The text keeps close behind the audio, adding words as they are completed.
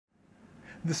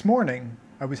This morning,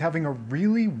 I was having a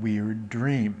really weird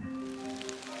dream.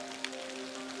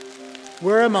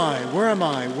 Where am I? Where am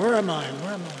I? Where am I?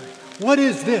 Where am I? What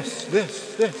is this?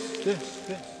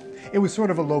 It was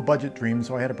sort of a low-budget dream,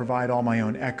 so I had to provide all my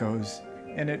own echoes,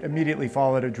 and it immediately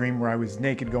followed a dream where I was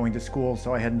naked going to school,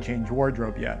 so I hadn't changed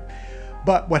wardrobe yet.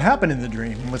 But what happened in the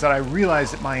dream was that I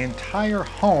realized that my entire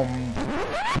home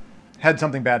had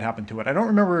something bad happen to it. I don't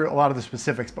remember a lot of the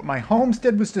specifics, but my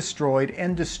homestead was destroyed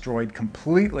and destroyed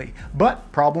completely.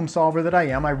 But problem solver that I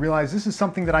am, I realized this is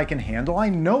something that I can handle. I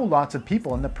know lots of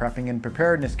people in the prepping and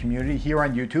preparedness community here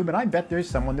on YouTube, and I bet there's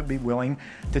someone that would be willing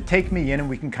to take me in and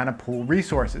we can kind of pool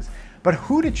resources. But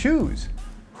who to choose?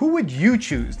 Who would you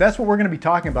choose? That's what we're going to be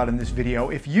talking about in this video.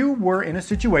 If you were in a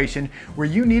situation where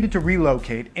you needed to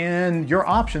relocate and your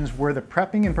options were the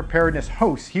prepping and preparedness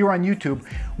hosts here on YouTube,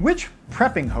 which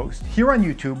prepping host here on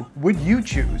YouTube would you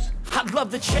choose? I love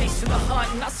the chase and the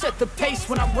hunt, and I set the pace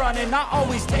when I'm running. I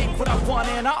always take what I want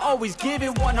and I always give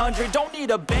it 100. Don't need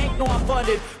a bank, no I'm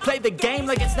funded. Play the game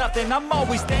like it's nothing. I'm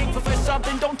always thankful for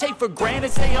something. Don't take for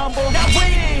granted, stay humble. Now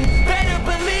waiting, better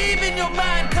believe in your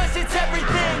mind, cause it's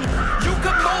everything. You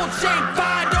can mold, shape,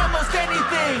 find almost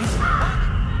anything.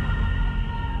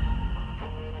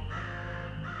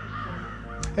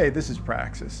 Hey, this is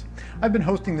Praxis. I've been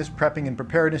hosting this prepping and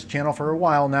preparedness channel for a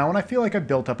while now, and I feel like I've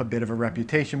built up a bit of a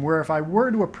reputation where if I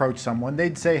were to approach someone,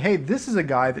 they'd say, hey, this is a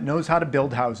guy that knows how to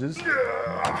build houses.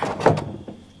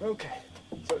 Okay,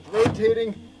 so it's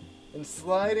rotating and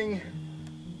sliding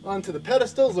onto the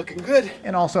pedestals, looking good.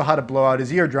 And also how to blow out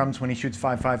his eardrums when he shoots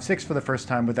 5.56 for the first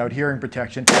time without hearing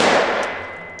protection.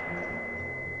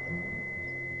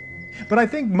 But I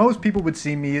think most people would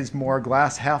see me as more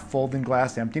glass half full than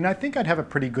glass empty, and I think I'd have a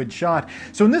pretty good shot.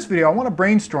 So in this video, I want to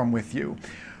brainstorm with you.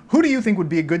 Who do you think would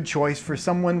be a good choice for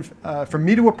someone, for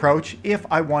me to approach if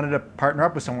I wanted to partner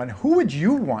up with someone? Who would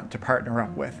you want to partner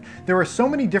up with? There are so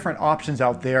many different options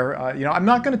out there. I'm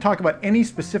not going to talk about any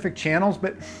specific channels,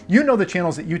 but you know the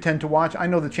channels that you tend to watch. I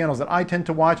know the channels that I tend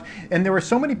to watch. And there are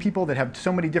so many people that have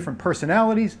so many different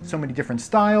personalities, so many different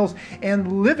styles,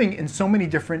 and living in so many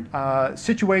different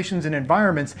situations and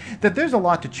environments that there's a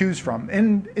lot to choose from.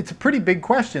 And it's a pretty big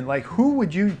question, like who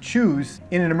would you choose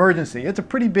in an emergency? It's a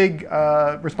pretty big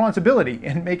responsibility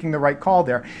in making the right call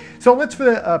there. So let's, for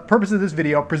the purpose of this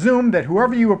video, presume that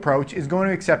whoever you approach is going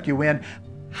to accept you in.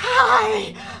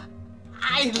 Hi!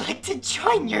 I'd like to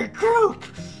join your group.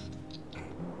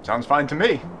 Sounds fine to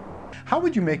me. How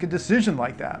would you make a decision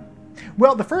like that?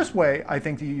 Well, the first way I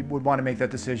think that you would want to make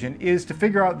that decision is to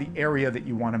figure out the area that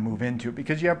you want to move into,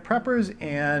 because you have preppers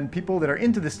and people that are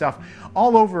into this stuff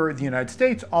all over the United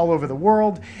States, all over the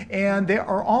world, and they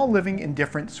are all living in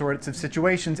different sorts of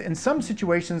situations, and some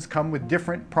situations come with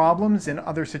different problems and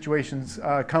other situations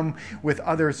come with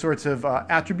other sorts of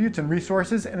attributes and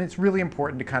resources, and it's really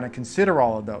important to kind of consider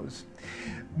all of those.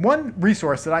 One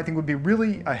resource that I think would be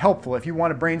really helpful if you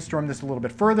want to brainstorm this a little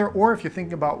bit further, or if you're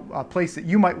thinking about a place that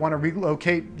you might want to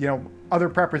relocate, other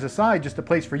preppers aside, just a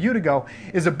place for you to go,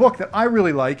 is a book that I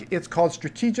really like. It's called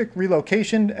Strategic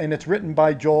Relocation, and it's written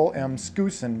by Joel M.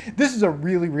 Skousen. This is a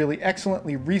really, really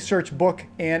excellently researched book,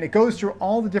 and it goes through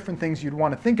all the different things you'd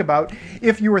want to think about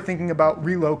if you were thinking about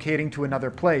relocating to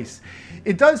another place.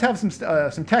 It does have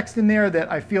some text in there that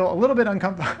I feel a little bit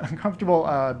uncomfortable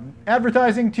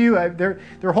advertising to you. There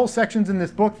are whole sections in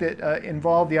this book that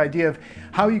involve the idea of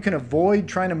how you can avoid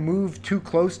trying to move too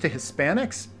close to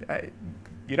Hispanics.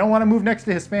 You don't want to move next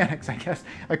to Hispanics, I guess,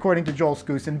 according to Joel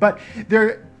Skousen. But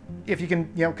if you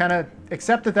can, kind of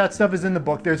accept that that stuff is in the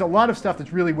book, there's a lot of stuff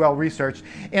that's really well researched.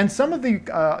 And some of the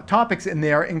topics in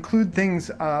there include things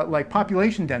like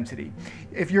population density.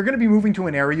 If you're going to be moving to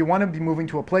an area, you want to be moving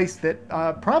to a place that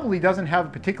probably doesn't have a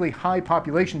particularly high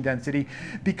population density,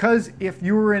 because if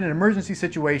you were in an emergency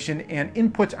situation and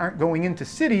inputs aren't going into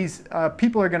cities,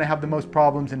 people are going to have the most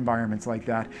problems in environments like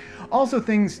that. Also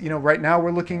things, right now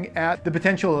we're looking at the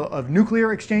potential of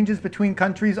nuclear exchanges between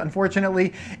countries,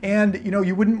 unfortunately, and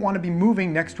you wouldn't want to be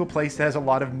moving next to a place that has a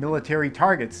lot of military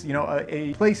targets.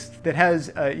 A place that has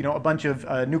a bunch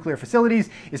of nuclear facilities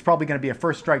is probably going to be a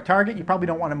first strike target. You probably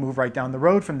don't want to move right down the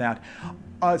road from that.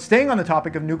 Staying on the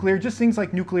topic of nuclear, just things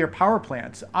like nuclear power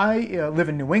plants. I live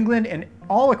in New England, and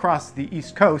all across the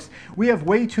East Coast, we have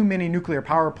way too many nuclear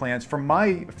power plants, from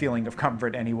my feeling of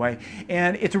comfort anyway,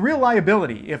 and it's a real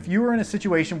liability. If you are in a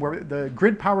situation where the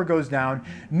grid power goes down,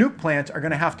 nuke plants are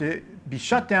going to have to be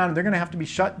shut down. They're going to have to be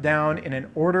shut down in an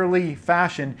orderly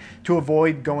fashion to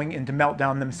avoid going into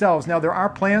meltdown themselves. Now, there are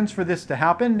plans for this to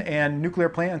happen, and nuclear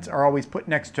plants are always put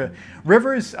next to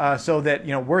rivers so that,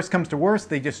 you know, worst comes to worst,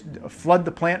 they just flood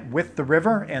the plant with the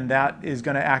river, and that is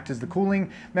going to act as the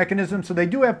cooling mechanism. So they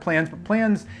do have plans, but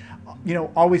plans, you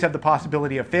know, always have the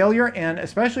possibility of failure. And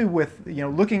especially with, you know,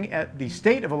 looking at the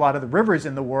state of a lot of the rivers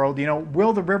in the world, you know,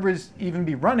 will the rivers even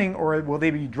be running, or will they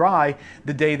be dry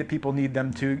the day that people need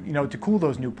them to, you know, to cool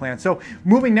those new plants? So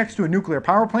moving next to a nuclear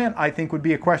power plant, I think, would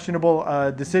be a questionable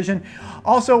decision.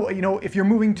 Also, you know, if you're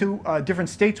moving to different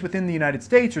states within the United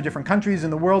States or different countries in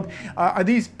the world, are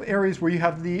these areas where you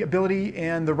have the ability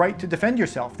and the right to defend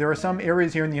yourself? There are some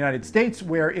areas here in the United States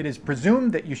where it is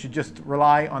presumed that you should just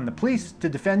rely on the police to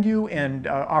defend you and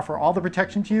offer all the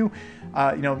protection to you,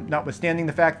 you know, notwithstanding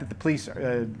the fact that the police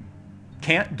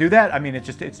can't do that. I mean,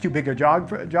 it's too big a job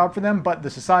for them, but the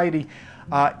society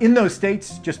in those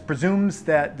states just presumes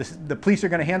that the police are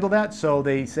going to handle that, so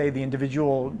they say the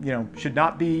individual, you know, should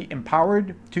not be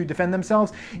empowered to defend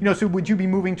themselves. You know, so would you be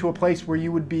moving to a place where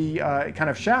you would be kind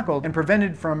of shackled and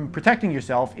prevented from protecting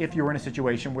yourself if you were in a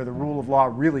situation where the rule of law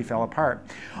really fell apart?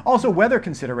 Also, weather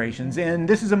considerations, and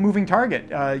this is a moving target.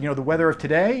 You know, the weather of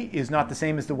today is not the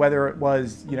same as the weather it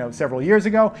was, you know, several years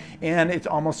ago, and it's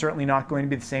almost certainly not going to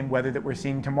be the same weather that we're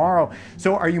seeing tomorrow.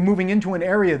 So are you moving into an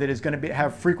area that is going to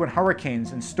have frequent hurricanes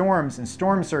and storms and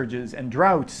storm surges and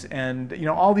droughts and, you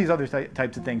know, all these other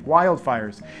types of things,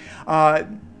 wildfires?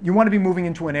 You want to be moving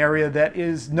into an area that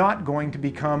is not going to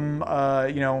become,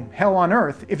 you know, hell on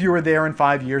earth if you were there in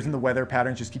 5 years and the weather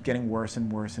patterns just keep getting worse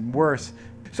and worse and worse.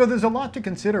 So there's a lot to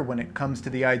consider when it comes to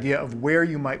the idea of where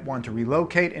you might want to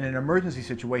relocate in an emergency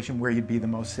situation where you'd be the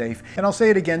most safe. And I'll say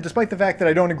it again, despite the fact that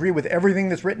I don't agree with everything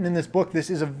that's written in this book, this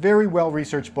is a very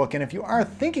well-researched book. And if you are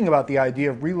thinking about the idea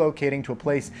of relocating to a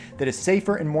place that is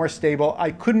safer and more stable,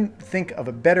 I couldn't think of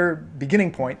a better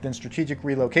beginning point than Strategic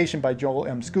Relocation by Joel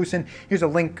M. Skousen. Here's a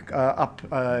link up,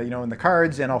 you know, in the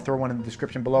cards, and I'll throw one in the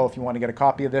description below if you want to get a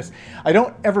copy of this. I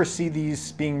don't ever see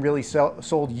these being really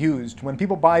sold used. When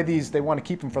people buy these, they want to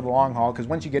keep them for the long haul, because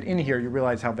once you get in here, you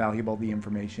realize how valuable the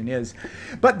information is.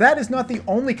 But that is not the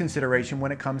only consideration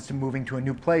when it comes to moving to a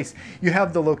new place. You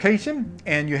have the location,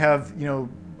 and you have, you know,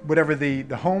 whatever the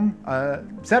home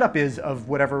setup is of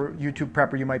whatever YouTube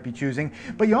prepper you might be choosing,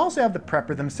 but you also have the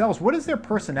prepper themselves. What is their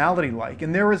personality like?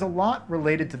 And there is a lot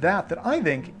related to that I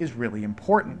think is really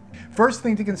important. First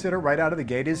thing to consider right out of the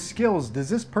gate is skills. Does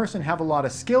this person have a lot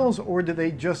of skills, or do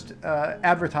they just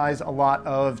advertise a lot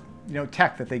of, you know,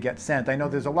 tech that they get sent? I know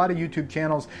there's a lot of YouTube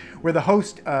channels where the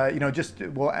host, you know, just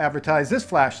will advertise this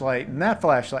flashlight and that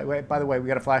flashlight. Wait, by the way, we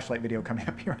got a flashlight video coming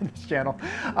up here on this channel.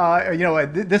 You know,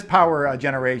 this power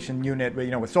generation unit, you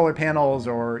know, with solar panels,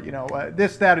 or, you know,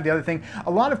 this, that, or the other thing.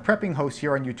 A lot of prepping hosts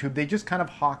here on YouTube, they just kind of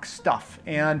hawk stuff.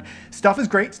 And stuff is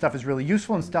great, stuff is really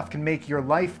useful, and stuff can make your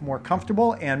life more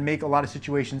comfortable and make a lot of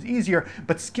situations easier.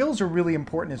 But skills are really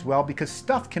important as well, because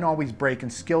stuff can always break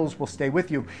and skills will stay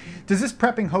with you. Does this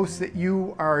prepping host that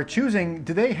you are choosing,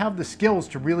 do they have the skills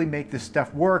to really make this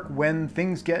stuff work when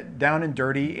things get down and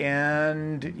dirty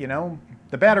and, you know,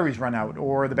 the batteries run out,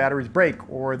 or the batteries break,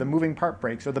 or the moving part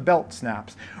breaks, or the belt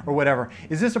snaps, or whatever?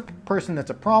 Is this a person that's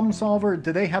a problem solver?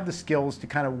 Do they have the skills to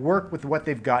kind of work with what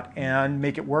they've got and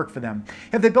make it work for them?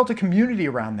 Have they built a community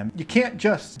around them? You can't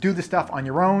just do the stuff on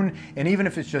your own, and even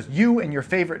if it's just you and your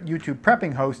favorite YouTube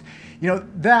prepping host, you know,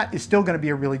 that is still going to be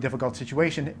a really difficult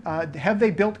situation. Have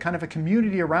they built kind of a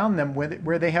community around them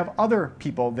where they have other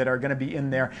people that are going to be in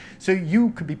there, so you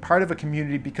could be part of a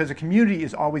community, because a community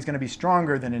is always going to be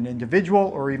stronger than an individual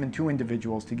or even two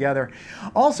individuals together.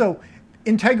 Also,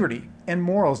 integrity and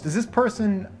morals. Does this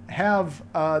person have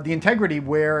the integrity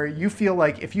where you feel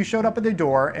like if you showed up at their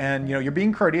door and, you know, you're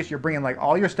being courteous, you're bringing like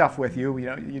all your stuff with you, you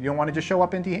know, you don't want to just show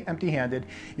up empty-handed,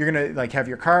 you're going to like have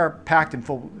your car packed and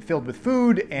filled with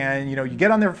food, and, you know, you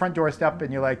get on their front doorstep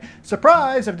and you're like,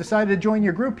 surprise, I've decided to join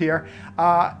your group here,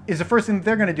 is the first thing that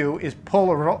they're going to do is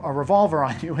pull a revolver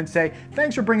on you and say,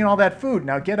 thanks for bringing all that food,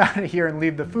 now get out of here and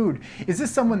leave the food. Is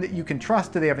this someone that you can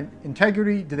trust? Do they have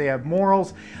integrity? Do they have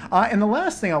morals? And the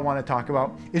last thing I want to talk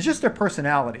about is just their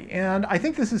personality. And I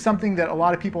think this is something that a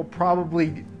lot of people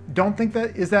probably don't think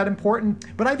that is that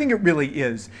important, but I think it really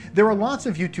is. There are lots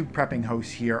of YouTube prepping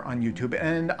hosts here on YouTube,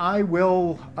 and I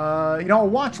will, you know, I'll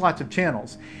watch lots of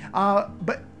channels.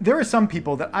 But there are some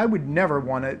people that I would never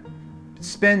want to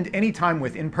spend any time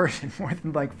with in person more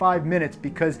than like 5 minutes,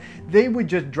 because they would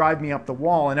just drive me up the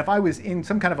wall. And if I was in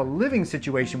some kind of a living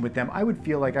situation with them, I would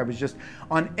feel like I was just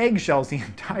on eggshells the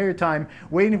entire time,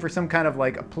 waiting for some kind of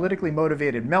like a politically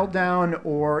motivated meltdown,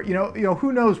 or you know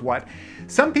who knows what.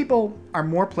 Some people are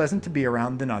more pleasant to be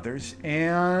around than others,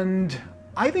 and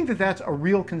I think that that's a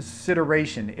real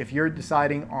consideration if you're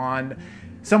deciding on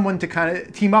someone to kind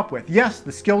of team up with. Yes,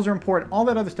 the skills are important, all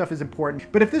that other stuff is important,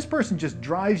 but if this person just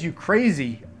drives you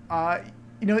crazy,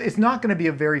 it's not going to be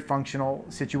a very functional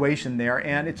situation there,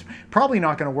 and it's probably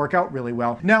not going to work out really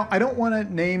well. Now, I don't want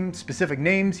to name specific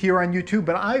names here on YouTube,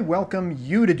 but I welcome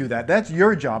you to do that. That's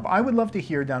your job. I would love to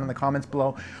hear down in the comments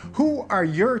below, who are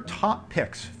your top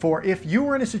picks for if you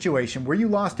were in a situation where you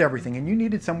lost everything and you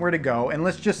needed somewhere to go, and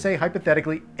let's just say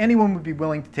hypothetically anyone would be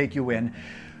willing to take you in.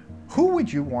 Who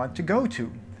would you want to go to?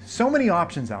 So many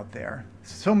options out there.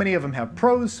 So many of them have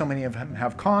pros, so many of them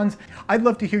have cons. I'd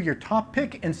love to hear your top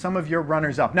pick and some of your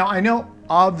runners up. Now, I know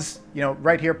odds,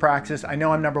 right here, Praxis, I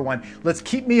know I'm number one. Let's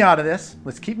keep me out of this.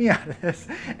 Let's keep me out of this.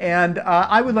 And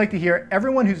I would like to hear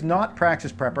everyone who's not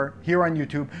Praxis Prepper here on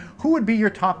YouTube, who would be your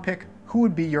top pick? Who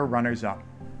would be your runners up?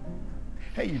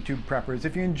 Hey YouTube preppers,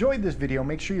 if you enjoyed this video,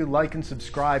 make sure you like and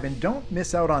subscribe, and don't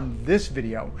miss out on this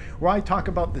video where I talk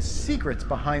about the secrets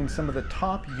behind some of the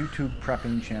top YouTube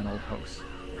prepping channel hosts.